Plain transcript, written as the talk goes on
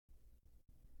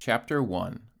Chapter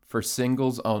 1. For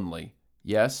singles only.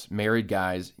 Yes, married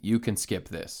guys, you can skip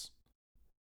this.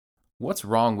 What's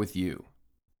wrong with you?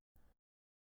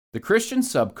 The Christian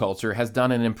subculture has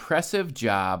done an impressive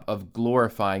job of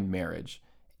glorifying marriage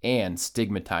and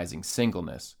stigmatizing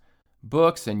singleness.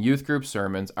 Books and youth group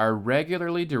sermons are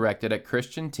regularly directed at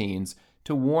Christian teens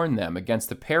to warn them against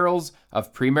the perils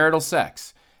of premarital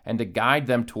sex and to guide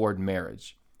them toward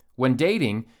marriage. When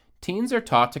dating, teens are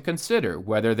taught to consider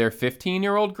whether their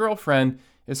 15-year-old girlfriend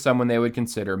is someone they would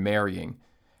consider marrying.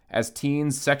 As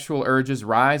teens' sexual urges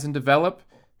rise and develop,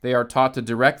 they are taught to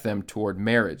direct them toward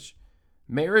marriage.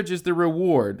 Marriage is the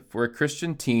reward for a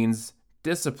Christian teen's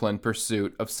disciplined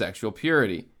pursuit of sexual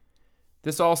purity.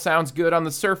 This all sounds good on the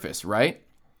surface, right?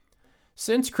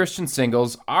 Since Christian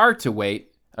singles are to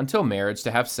wait until marriage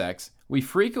to have sex, we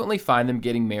frequently find them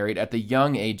getting married at the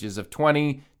young ages of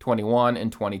 20, 21,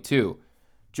 and 22.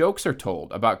 Jokes are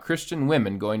told about Christian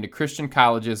women going to Christian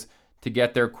colleges to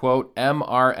get their, quote,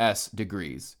 MRS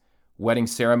degrees. Wedding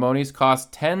ceremonies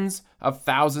cost tens of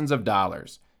thousands of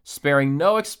dollars, sparing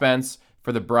no expense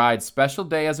for the bride's special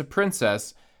day as a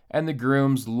princess and the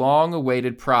groom's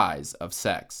long-awaited prize of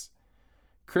sex.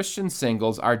 Christian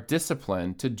singles are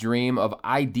disciplined to dream of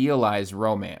idealized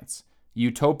romance,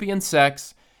 utopian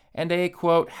sex, and a,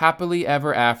 quote, happily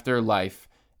ever after life,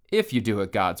 if you do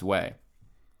it God's way.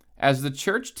 As the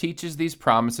church teaches these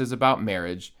promises about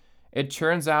marriage, it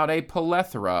churns out a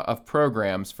plethora of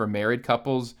programs for married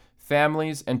couples,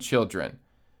 families, and children.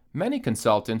 Many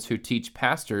consultants who teach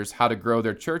pastors how to grow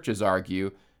their churches argue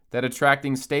that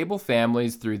attracting stable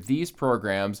families through these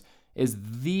programs is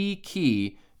the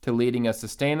key to leading a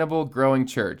sustainable, growing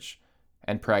church,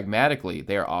 and pragmatically,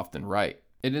 they are often right.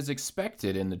 It is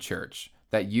expected in the church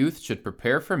that youth should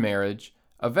prepare for marriage,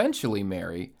 eventually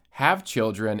marry, have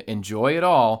children, enjoy it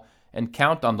all, and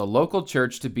count on the local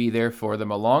church to be there for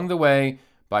them along the way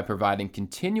by providing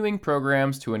continuing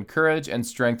programs to encourage and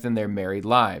strengthen their married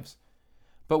lives.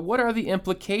 But what are the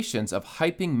implications of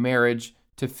hyping marriage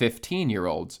to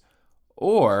 15-year-olds,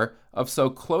 or of so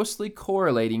closely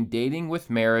correlating dating with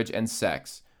marriage and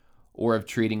sex, or of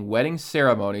treating wedding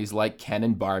ceremonies like Ken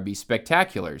and Barbie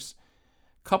spectaculars?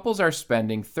 Couples are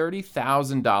spending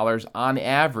 $30,000 on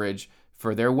average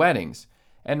for their weddings,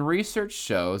 and research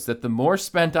shows that the more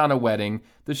spent on a wedding,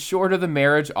 the shorter the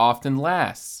marriage often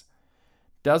lasts.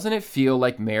 Doesn't it feel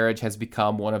like marriage has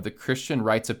become one of the Christian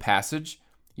rites of passage?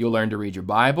 You learn to read your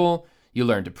Bible, you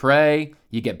learn to pray,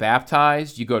 you get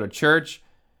baptized, you go to church,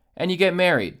 and you get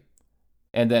married.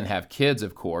 And then have kids,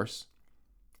 of course.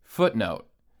 Footnote.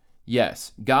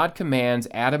 Yes, God commands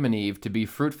Adam and Eve to be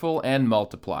fruitful and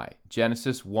multiply,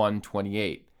 Genesis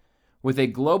 1:28. With a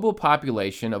global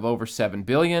population of over 7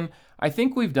 billion, I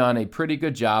think we've done a pretty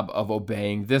good job of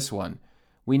obeying this one.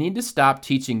 We need to stop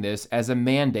teaching this as a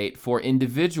mandate for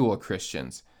individual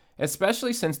Christians,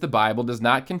 especially since the Bible does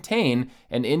not contain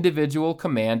an individual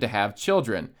command to have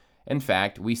children. In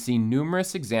fact, we see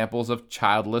numerous examples of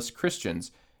childless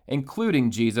Christians,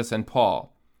 including Jesus and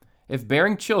Paul. If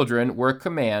bearing children were a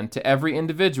command to every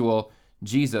individual,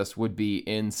 Jesus would be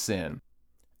in sin.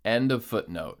 End of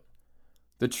footnote.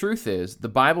 The truth is, the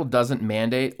Bible doesn't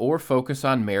mandate or focus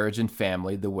on marriage and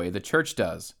family the way the church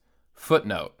does.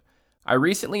 Footnote. I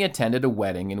recently attended a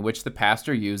wedding in which the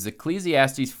pastor used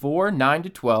Ecclesiastes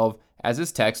 4:9-12 as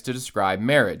his text to describe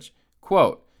marriage.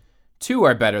 Quote, "Two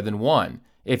are better than one.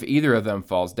 If either of them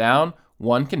falls down,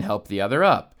 one can help the other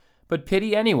up. But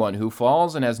pity anyone who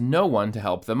falls and has no one to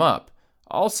help them up.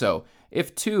 Also,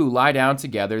 if two lie down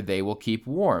together, they will keep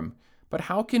warm. But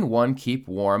how can one keep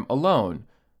warm alone?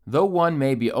 Though one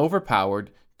may be overpowered,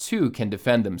 two can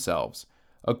defend themselves.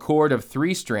 A cord of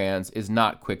 3 strands is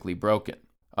not quickly broken."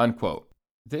 Unquote.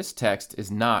 This text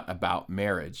is not about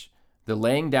marriage. The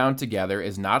laying down together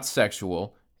is not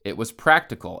sexual. It was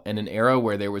practical in an era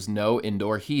where there was no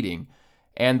indoor heating.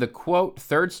 And the, quote,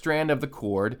 3rd strand of the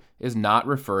cord is not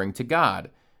referring to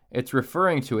God. It's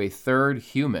referring to a third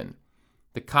human.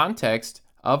 The context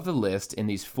of the list in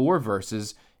these 4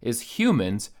 verses is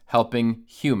humans helping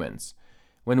humans.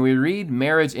 When we read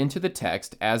marriage into the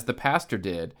text, as the pastor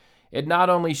did, it not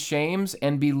only shames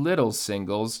and belittles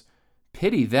singles,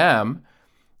 pity them,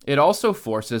 it also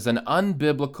forces an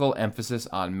unbiblical emphasis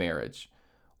on marriage.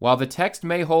 While the text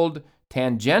may hold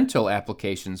tangential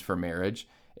applications for marriage,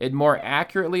 it more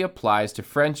accurately applies to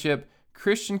friendship,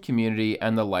 Christian community,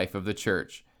 and the life of the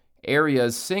church,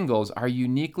 areas singles are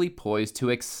uniquely poised to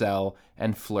excel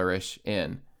and flourish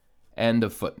in. End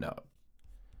of footnote.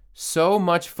 So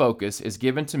much focus is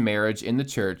given to marriage in the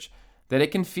church that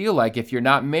it can feel like if you're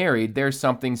not married, there's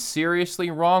something seriously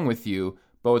wrong with you,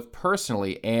 both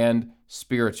personally and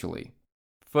spiritually.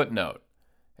 Footnote.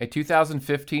 A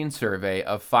 2015 survey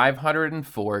of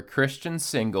 504 Christian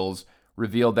singles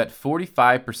revealed that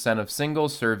 45% of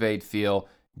singles surveyed feel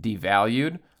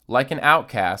devalued, like an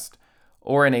outcast,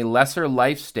 or in a lesser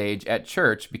life stage at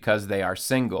church because they are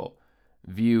single.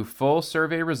 View full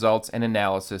survey results and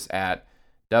analysis at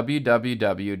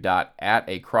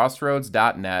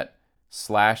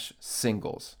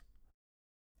www.atacrossroads.net/singles.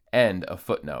 End of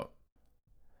footnote.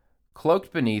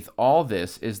 Cloaked beneath all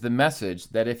this is the message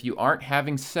that if you aren't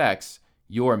having sex,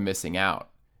 you're missing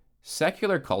out.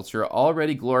 Secular culture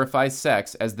already glorifies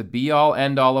sex as the be-all,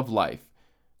 end-all of life,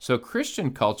 so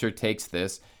Christian culture takes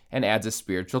this and adds a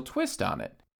spiritual twist on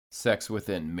it. Sex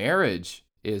within marriage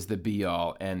is the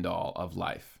be-all, end-all of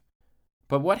life.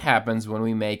 But what happens when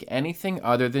we make anything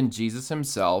other than Jesus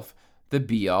himself the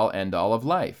be-all, end-all of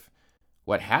life?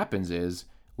 What happens is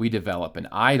we develop an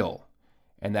idol,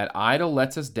 and that idol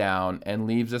lets us down and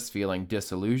leaves us feeling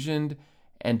disillusioned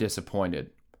and disappointed.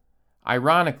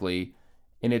 Ironically,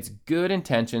 in its good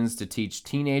intentions to teach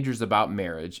teenagers about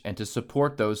marriage and to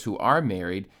support those who are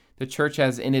married, the church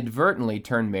has inadvertently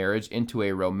turned marriage into a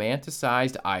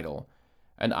romanticized idol,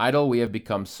 an idol we have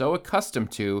become so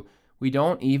accustomed to we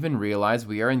don't even realize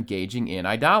we are engaging in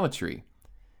idolatry.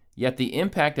 Yet the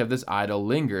impact of this idol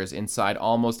lingers inside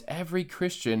almost every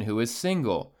Christian who is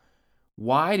single.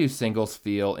 Why do singles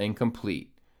feel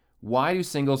incomplete? Why do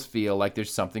singles feel like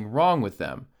there's something wrong with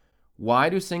them? Why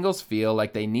do singles feel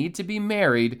like they need to be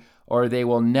married or they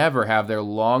will never have their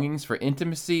longings for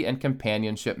intimacy and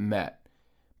companionship met?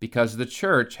 Because the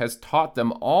church has taught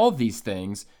them all these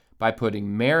things by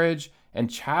putting marriage and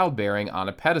childbearing on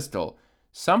a pedestal,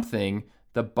 something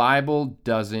the Bible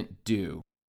doesn't do.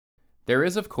 There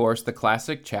is, of course, the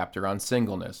classic chapter on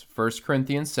singleness, 1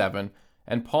 Corinthians 7,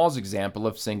 and Paul's example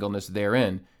of singleness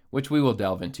therein, which we will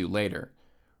delve into later.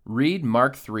 Read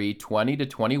Mark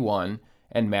 3:20-21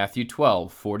 and Matthew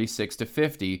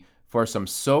 12:46-50 for some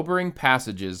sobering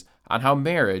passages on how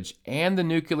marriage and the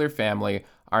nuclear family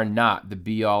are not the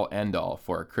be-all, end-all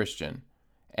for a Christian.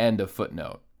 End of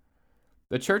footnote.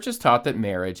 The church has taught that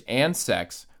marriage and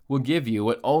sex will give you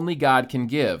what only God can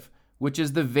give, which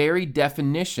is the very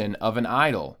definition of an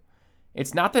idol.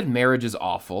 It's not that marriage is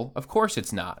awful. Of course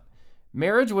it's not.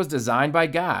 Marriage was designed by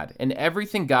God, and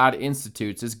everything God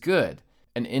institutes is good.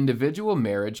 An individual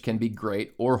marriage can be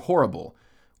great or horrible,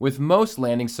 with most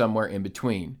landing somewhere in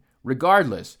between.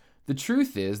 Regardless, the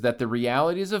truth is that the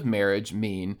realities of marriage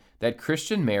mean that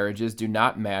Christian marriages do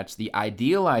not match the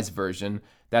idealized version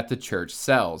that the church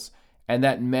sells, and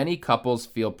that many couples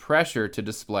feel pressure to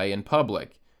display in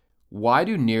public. Why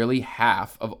do nearly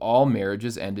half of all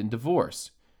marriages end in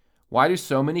divorce? Why do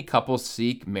so many couples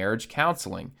seek marriage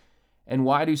counseling? And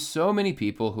why do so many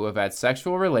people who have had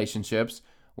sexual relationships,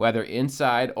 whether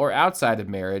inside or outside of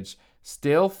marriage,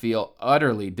 still feel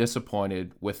utterly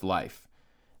disappointed with life?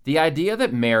 The idea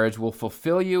that marriage will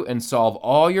fulfill you and solve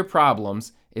all your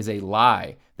problems is a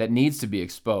lie that needs to be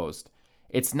exposed.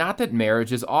 It's not that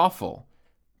marriage is awful,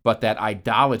 but that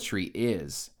idolatry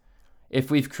is.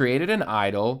 If we've created an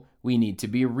idol, we need to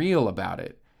be real about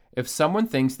it. If someone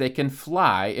thinks they can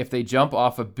fly if they jump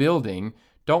off a building,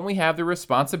 don't we have the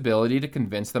responsibility to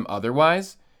convince them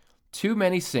otherwise? Too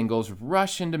many singles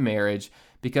rush into marriage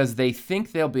because they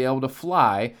think they'll be able to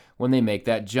fly when they make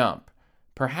that jump.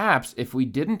 Perhaps if we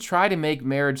didn't try to make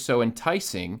marriage so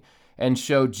enticing and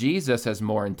show Jesus as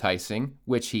more enticing,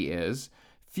 which he is,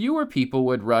 fewer people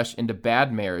would rush into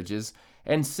bad marriages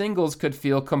and singles could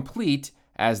feel complete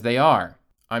as they are.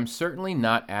 I'm certainly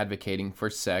not advocating for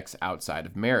sex outside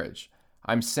of marriage.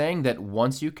 I'm saying that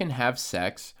once you can have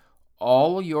sex,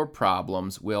 all your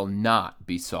problems will not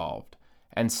be solved,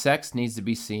 and sex needs to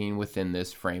be seen within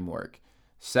this framework.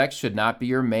 Sex should not be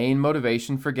your main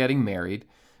motivation for getting married.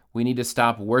 We need to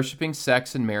stop worshiping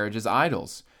sex and marriage as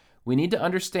idols. We need to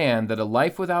understand that a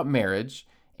life without marriage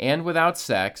and without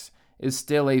sex is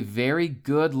still a very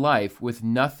good life with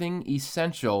nothing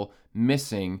essential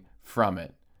missing from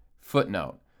it.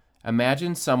 Footnote.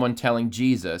 Imagine someone telling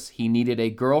Jesus he needed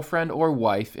a girlfriend or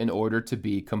wife in order to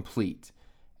be complete.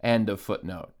 End of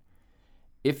footnote.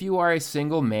 If you are a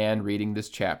single man reading this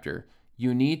chapter,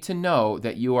 you need to know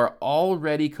that you are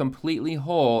already completely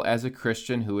whole as a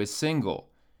Christian who is single.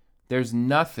 There's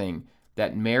nothing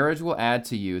that marriage will add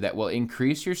to you that will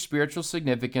increase your spiritual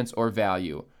significance or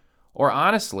value, or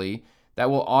honestly, that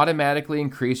will automatically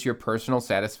increase your personal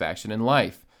satisfaction in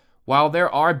life. While there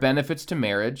are benefits to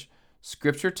marriage,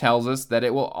 Scripture tells us that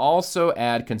it will also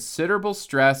add considerable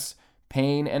stress,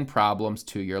 pain, and problems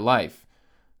to your life.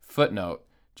 Footnote,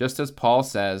 just as Paul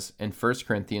says in 1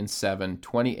 Corinthians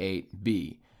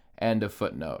 7:28b, end of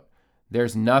footnote.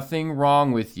 There's nothing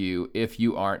wrong with you if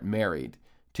you aren't married.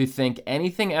 To think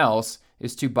anything else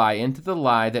is to buy into the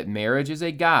lie that marriage is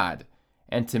a god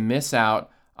and to miss out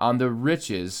on the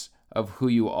riches of who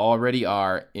you already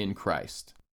are in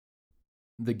Christ.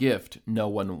 The gift no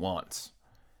one wants.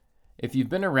 If you've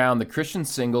been around the Christian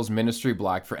singles ministry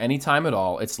block for any time at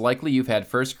all, it's likely you've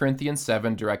had 1 Corinthians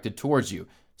 7 directed towards you,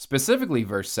 specifically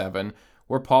verse 7,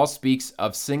 where Paul speaks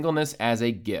of singleness as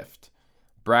a gift.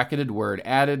 Bracketed word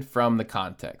added from the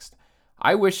context.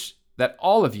 I wish that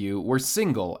all of you were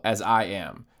single as I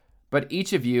am, but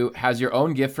each of you has your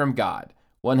own gift from God.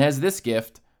 One has this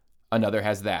gift, another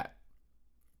has that.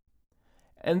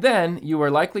 And then you are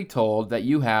likely told that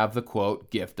you have the, quote,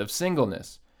 gift of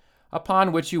singleness,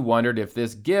 upon which you wondered if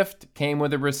this gift came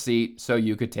with a receipt so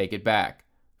you could take it back.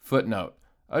 Footnote,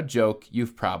 a joke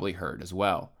you've probably heard as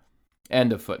well.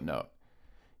 End of footnote.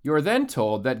 You are then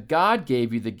told that God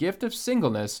gave you the gift of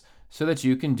singleness so that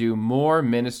you can do more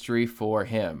ministry for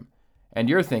Him. And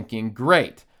you're thinking,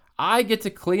 great, I get to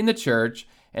clean the church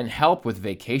and help with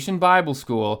Vacation Bible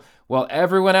School while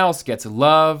everyone else gets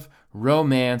love,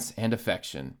 romance, and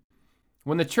affection.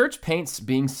 When the church paints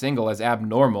being single as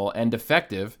abnormal and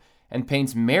defective and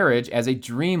paints marriage as a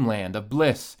dreamland of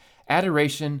bliss,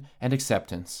 adoration, and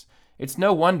acceptance, it's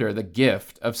no wonder the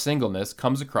gift of singleness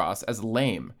comes across as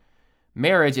lame.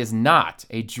 Marriage is not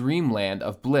a dreamland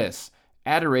of bliss,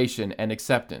 adoration, and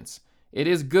acceptance. It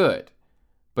is good,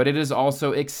 but it is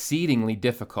also exceedingly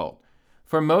difficult.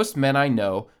 For most men I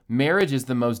know, marriage is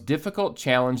the most difficult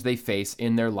challenge they face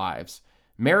in their lives.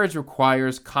 Marriage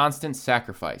requires constant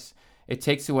sacrifice. It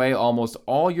takes away almost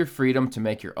all your freedom to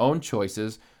make your own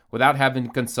choices without having to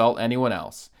consult anyone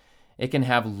else. It can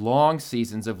have long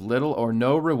seasons of little or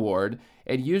no reward.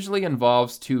 It usually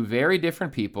involves two very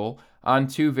different people on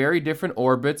two very different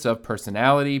orbits of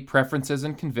personality, preferences,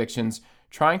 and convictions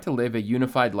trying to live a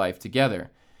unified life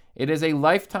together. It is a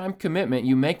lifetime commitment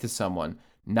you make to someone,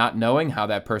 not knowing how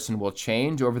that person will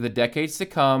change over the decades to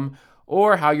come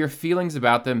or how your feelings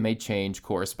about them may change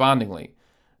correspondingly.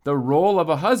 The role of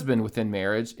a husband within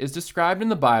marriage is described in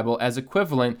the Bible as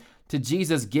equivalent to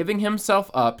Jesus giving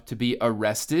himself up to be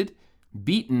arrested,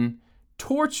 beaten,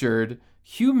 tortured,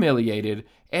 humiliated,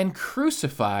 and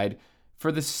crucified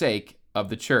for the sake of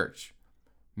the church.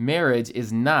 Marriage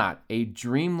is not a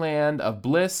dreamland of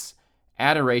bliss,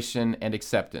 adoration, and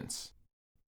acceptance.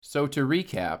 So to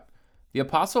recap, the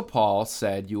Apostle Paul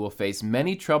said you will face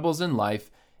many troubles in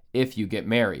life if you get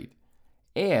married,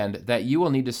 and that you will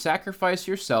need to sacrifice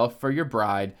yourself for your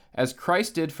bride as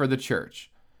Christ did for the church.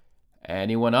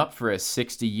 Anyone up for a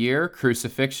 60-year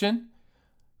crucifixion?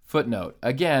 Footnote,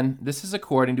 again, this is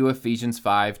according to Ephesians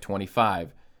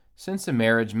 5:25, since a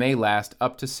marriage may last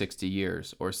up to 60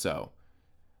 years or so.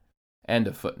 End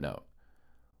of footnote.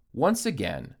 Once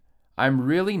again, I'm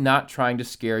really not trying to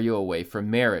scare you away from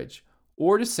marriage,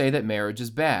 or to say that marriage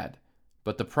is bad.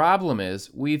 But the problem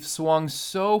is, we've swung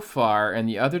so far in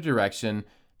the other direction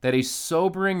that a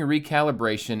sobering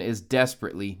recalibration is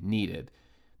desperately needed.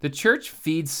 The church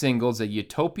feeds singles a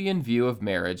utopian view of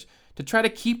marriage to try to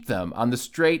keep them on the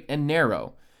straight and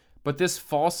narrow. But this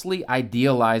falsely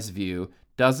idealized view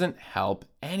doesn't help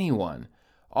anyone.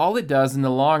 All it does in the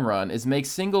long run is make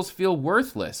singles feel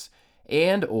worthless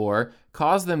and or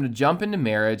cause them to jump into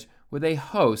marriage with a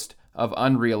host of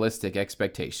unrealistic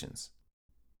expectations.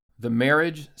 The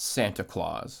marriage Santa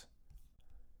Claus.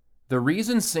 The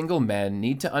reason single men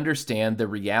need to understand the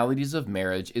realities of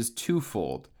marriage is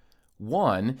twofold.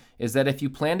 One is that if you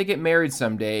plan to get married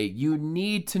someday, you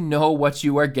need to know what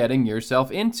you are getting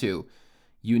yourself into.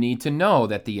 You need to know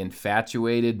that the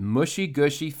infatuated,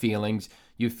 mushy-gushy feelings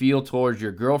you feel towards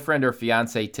your girlfriend or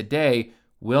fiance today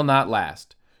will not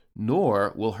last,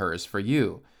 nor will hers for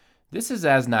you. This is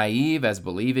as naive as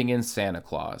believing in Santa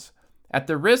Claus. At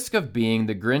the risk of being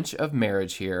the Grinch of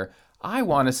marriage here, I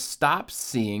want to stop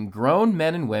seeing grown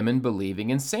men and women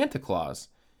believing in Santa Claus.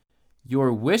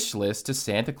 Your wish list to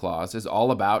Santa Claus is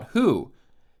all about who?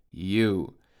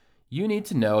 You. You need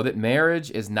to know that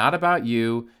marriage is not about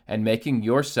you and making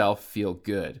yourself feel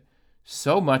good.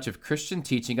 So much of Christian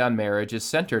teaching on marriage is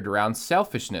centered around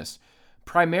selfishness,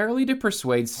 primarily to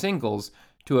persuade singles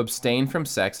to abstain from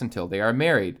sex until they are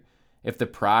married. If the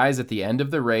prize at the end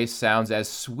of the race sounds as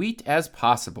sweet as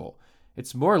possible,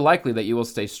 it's more likely that you will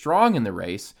stay strong in the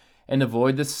race and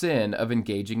avoid the sin of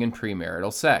engaging in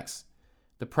premarital sex.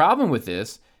 The problem with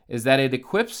this is that it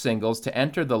equips singles to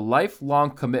enter the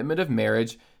lifelong commitment of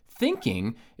marriage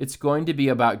thinking it's going to be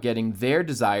about getting their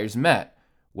desires met,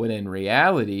 when in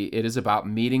reality it is about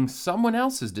meeting someone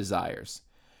else's desires.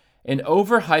 In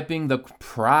overhyping the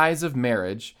prize of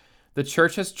marriage, the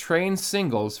church has trained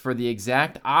singles for the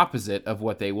exact opposite of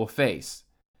what they will face.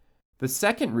 The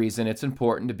second reason it's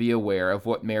important to be aware of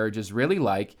what marriage is really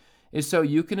like is so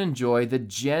you can enjoy the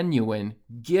genuine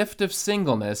gift of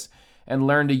singleness and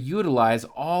learn to utilize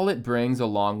all it brings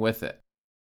along with it.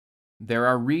 There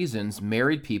are reasons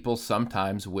married people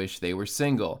sometimes wish they were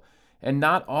single, and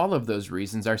not all of those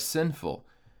reasons are sinful.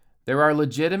 There are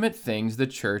legitimate things the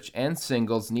church and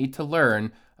singles need to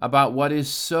learn about what is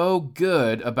so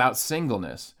good about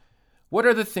singleness. What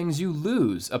are the things you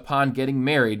lose upon getting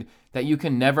married that you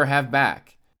can never have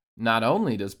back? Not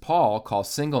only does Paul call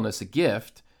singleness a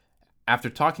gift, after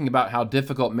talking about how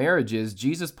difficult marriage is,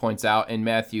 Jesus points out in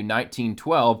Matthew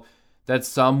 19:12 that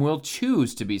some will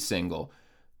choose to be single,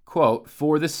 quote,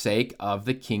 for the sake of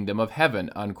the kingdom of heaven,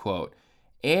 unquote,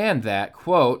 and that,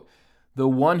 quote, the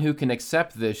one who can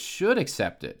accept this should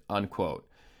accept it, unquote.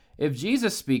 If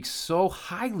Jesus speaks so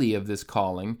highly of this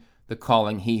calling, the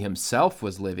calling he himself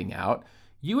was living out,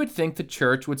 you would think the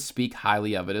church would speak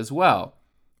highly of it as well.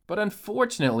 But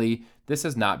unfortunately, this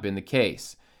has not been the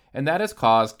case, and that has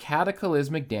caused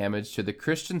cataclysmic damage to the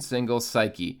Christian single's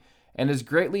psyche and has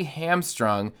greatly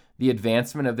hamstrung the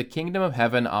advancement of the kingdom of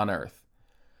heaven on earth.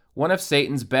 One of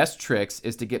Satan's best tricks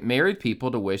is to get married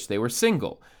people to wish they were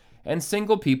single, and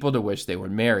single people to wish they were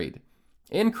married.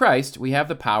 In Christ, we have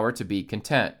the power to be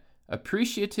content,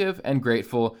 appreciative, and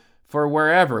grateful for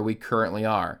wherever we currently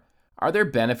are. Are there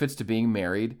benefits to being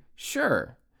married?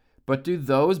 Sure. But do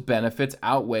those benefits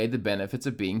outweigh the benefits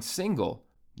of being single?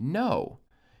 No.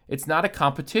 It's not a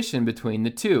competition between the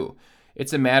two.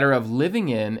 It's a matter of living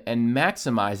in and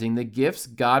maximizing the gifts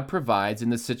God provides in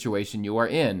the situation you are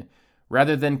in,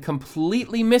 rather than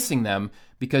completely missing them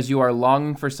because you are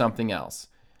longing for something else.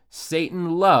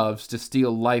 Satan loves to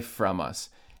steal life from us,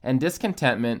 and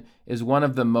discontentment is one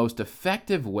of the most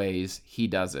effective ways he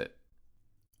does it.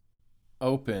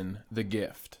 Open the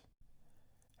gift.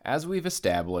 As we've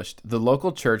established, the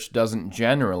local church doesn't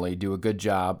generally do a good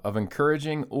job of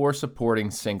encouraging or supporting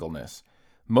singleness.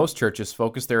 Most churches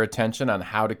focus their attention on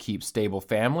how to keep stable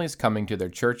families coming to their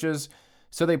churches,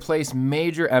 so they place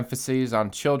major emphasis on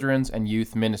children's and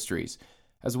youth ministries,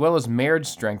 as well as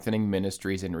marriage-strengthening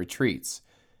ministries and retreats.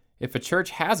 If a church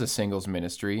has a singles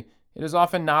ministry, it is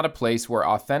often not a place where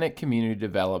authentic community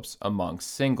develops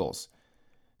amongst singles.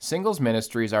 Singles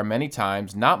ministries are many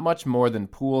times not much more than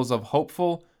pools of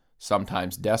hopeful,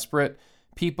 sometimes desperate,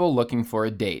 people looking for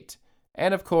a date,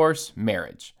 and of course,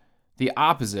 marriage, the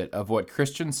opposite of what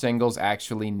Christian singles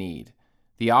actually need.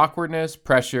 The awkwardness,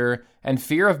 pressure, and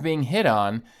fear of being hit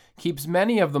on keeps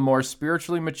many of the more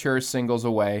spiritually mature singles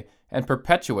away and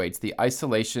perpetuates the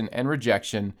isolation and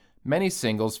rejection many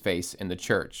singles face in the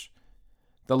church.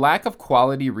 The lack of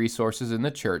quality resources in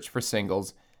the church for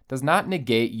singles does not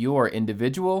negate your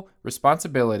individual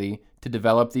responsibility to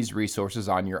develop these resources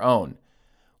on your own.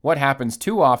 What happens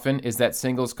too often is that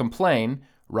singles complain,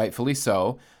 rightfully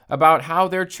so, about how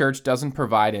their church doesn't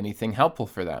provide anything helpful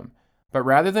for them. But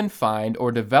rather than find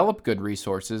or develop good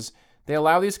resources, they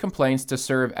allow these complaints to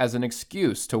serve as an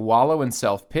excuse to wallow in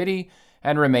self-pity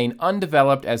and remain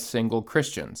undeveloped as single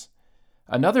Christians.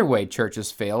 Another way churches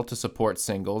fail to support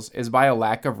singles is by a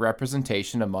lack of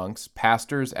representation amongst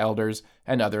pastors, elders,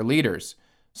 and other leaders.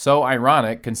 So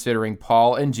ironic considering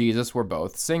Paul and Jesus were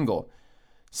both single.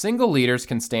 Single leaders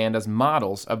can stand as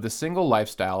models of the single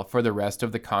lifestyle for the rest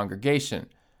of the congregation.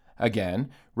 Again,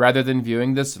 rather than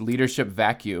viewing this leadership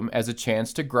vacuum as a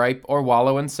chance to gripe or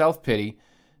wallow in self-pity,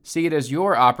 see it as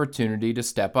your opportunity to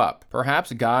step up.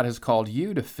 Perhaps God has called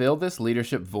you to fill this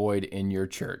leadership void in your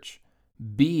church.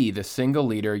 Be the single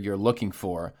leader you're looking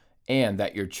for and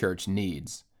that your church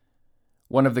needs.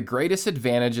 One of the greatest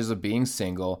advantages of being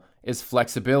single is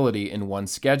flexibility in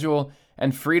one's schedule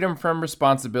and freedom from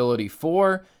responsibility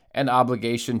for and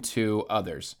obligation to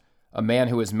others. A man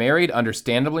who is married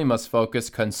understandably must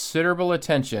focus considerable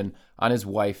attention on his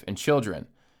wife and children.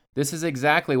 This is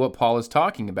exactly what Paul is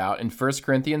talking about in 1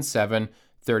 Corinthians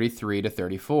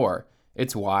 7:33-34.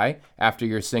 It's why, after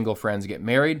your single friends get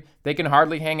married, they can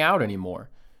hardly hang out anymore.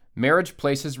 Marriage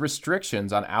places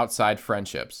restrictions on outside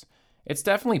friendships. It's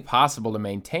definitely possible to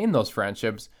maintain those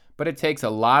friendships, but it takes a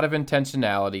lot of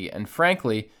intentionality, and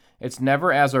frankly, it's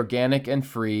never as organic and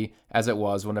free as it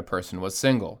was when a person was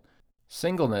single.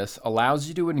 Singleness allows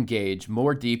you to engage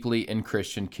more deeply in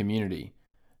Christian community.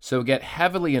 So get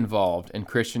heavily involved in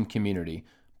Christian community,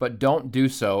 but don't do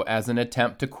so as an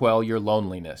attempt to quell your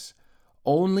loneliness.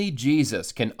 Only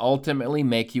Jesus can ultimately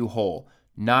make you whole,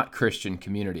 not Christian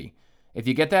community. If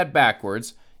you get that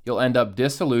backwards, you'll end up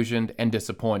disillusioned and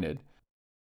disappointed.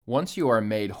 Once you are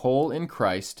made whole in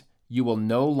Christ, you will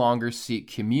no longer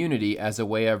seek community as a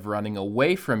way of running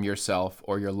away from yourself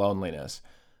or your loneliness,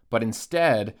 but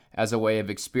instead as a way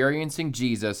of experiencing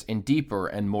Jesus in deeper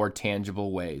and more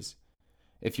tangible ways.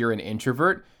 If you're an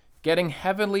introvert, getting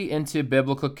heavily into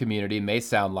biblical community may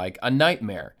sound like a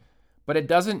nightmare, but it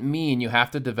doesn't mean you have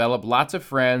to develop lots of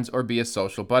friends or be a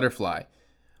social butterfly.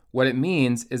 What it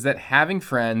means is that having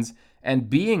friends and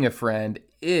being a friend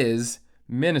is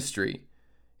ministry.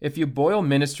 If you boil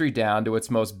ministry down to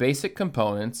its most basic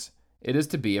components, it is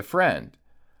to be a friend.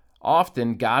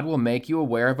 Often, God will make you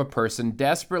aware of a person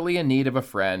desperately in need of a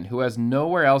friend who has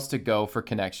nowhere else to go for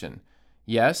connection.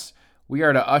 Yes, we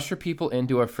are to usher people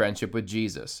into a friendship with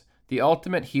Jesus, the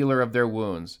ultimate healer of their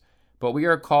wounds, but we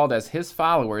are called as His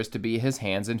followers to be His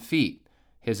hands and feet,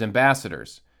 His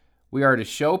ambassadors. We are to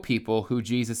show people who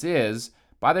Jesus is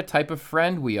by the type of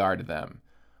friend we are to them.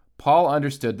 Paul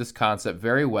understood this concept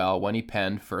very well when he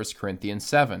penned 1 Corinthians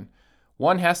 7.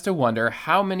 One has to wonder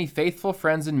how many faithful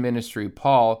friends in ministry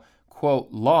Paul,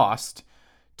 quote, lost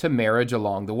to marriage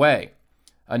along the way.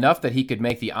 Enough that he could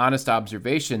make the honest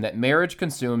observation that marriage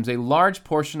consumes a large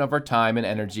portion of our time and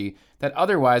energy that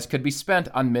otherwise could be spent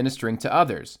on ministering to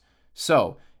others.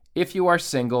 So, if you are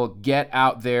single, get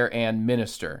out there and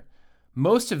minister.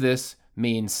 Most of this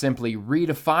means simply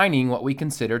redefining what we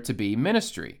consider to be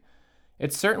ministry.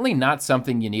 It's certainly not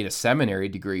something you need a seminary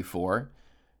degree for.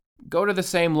 Go to the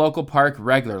same local park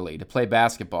regularly to play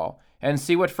basketball and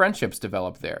see what friendships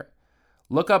develop there.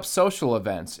 Look up social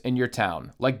events in your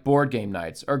town, like board game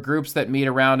nights or groups that meet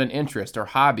around an interest or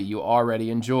hobby you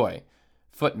already enjoy.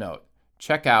 Footnote: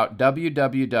 check out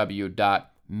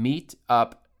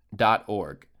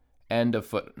www.meetup.org. End of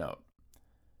footnote.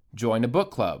 Join a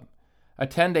book club.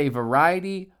 Attend a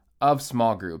variety of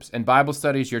small groups and Bible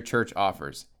studies your church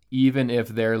offers, even if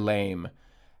they're lame.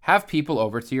 Have people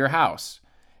over to your house.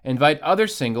 Invite other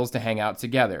singles to hang out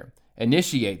together.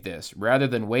 Initiate this rather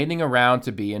than waiting around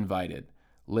to be invited.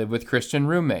 Live with Christian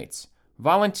roommates.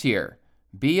 Volunteer.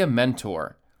 Be a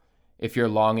mentor. If you're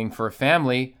longing for a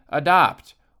family,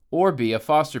 adopt or be a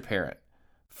foster parent.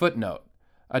 Footnote: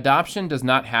 adoption does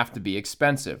not have to be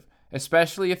expensive,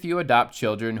 especially if you adopt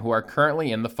children who are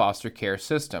currently in the foster care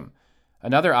system.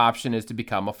 Another option is to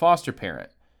become a foster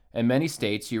parent. In many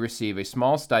states, you receive a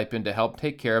small stipend to help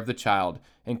take care of the child,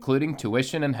 including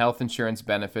tuition and health insurance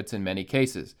benefits in many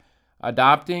cases.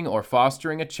 Adopting or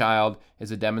fostering a child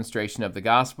is a demonstration of the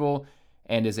gospel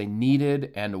and is a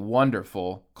needed and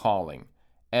wonderful calling.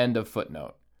 End of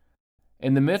footnote.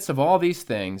 In the midst of all these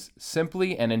things,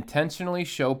 simply and intentionally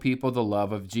show people the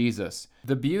love of Jesus.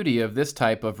 The beauty of this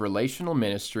type of relational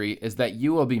ministry is that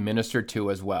you will be ministered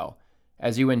to as well.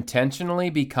 As you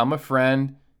intentionally become a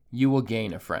friend, you will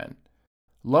gain a friend.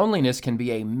 Loneliness can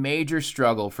be a major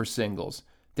struggle for singles.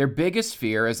 Their biggest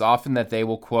fear is often that they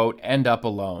will, quote, end up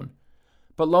alone.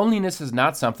 But loneliness is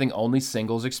not something only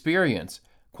singles experience.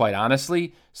 Quite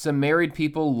honestly, some married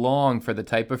people long for the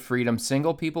type of freedom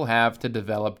single people have to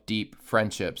develop deep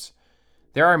friendships.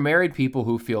 There are married people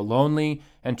who feel lonely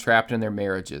and trapped in their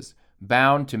marriages,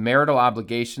 bound to marital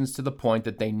obligations to the point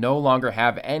that they no longer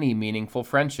have any meaningful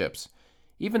friendships.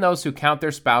 Even those who count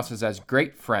their spouses as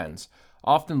great friends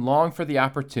often long for the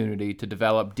opportunity to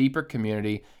develop deeper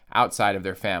community outside of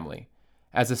their family.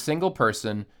 As a single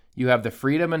person, you have the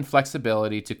freedom and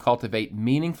flexibility to cultivate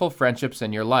meaningful friendships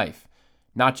in your life,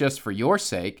 not just for your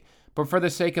sake, but for the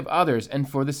sake of others and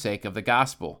for the sake of the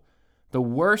gospel. The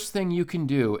worst thing you can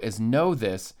do is know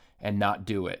this and not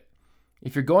do it.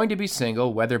 If you're going to be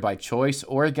single, whether by choice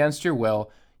or against your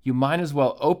will, you might as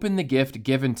well open the gift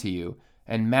given to you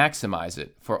and maximize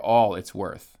it for all it's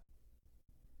worth.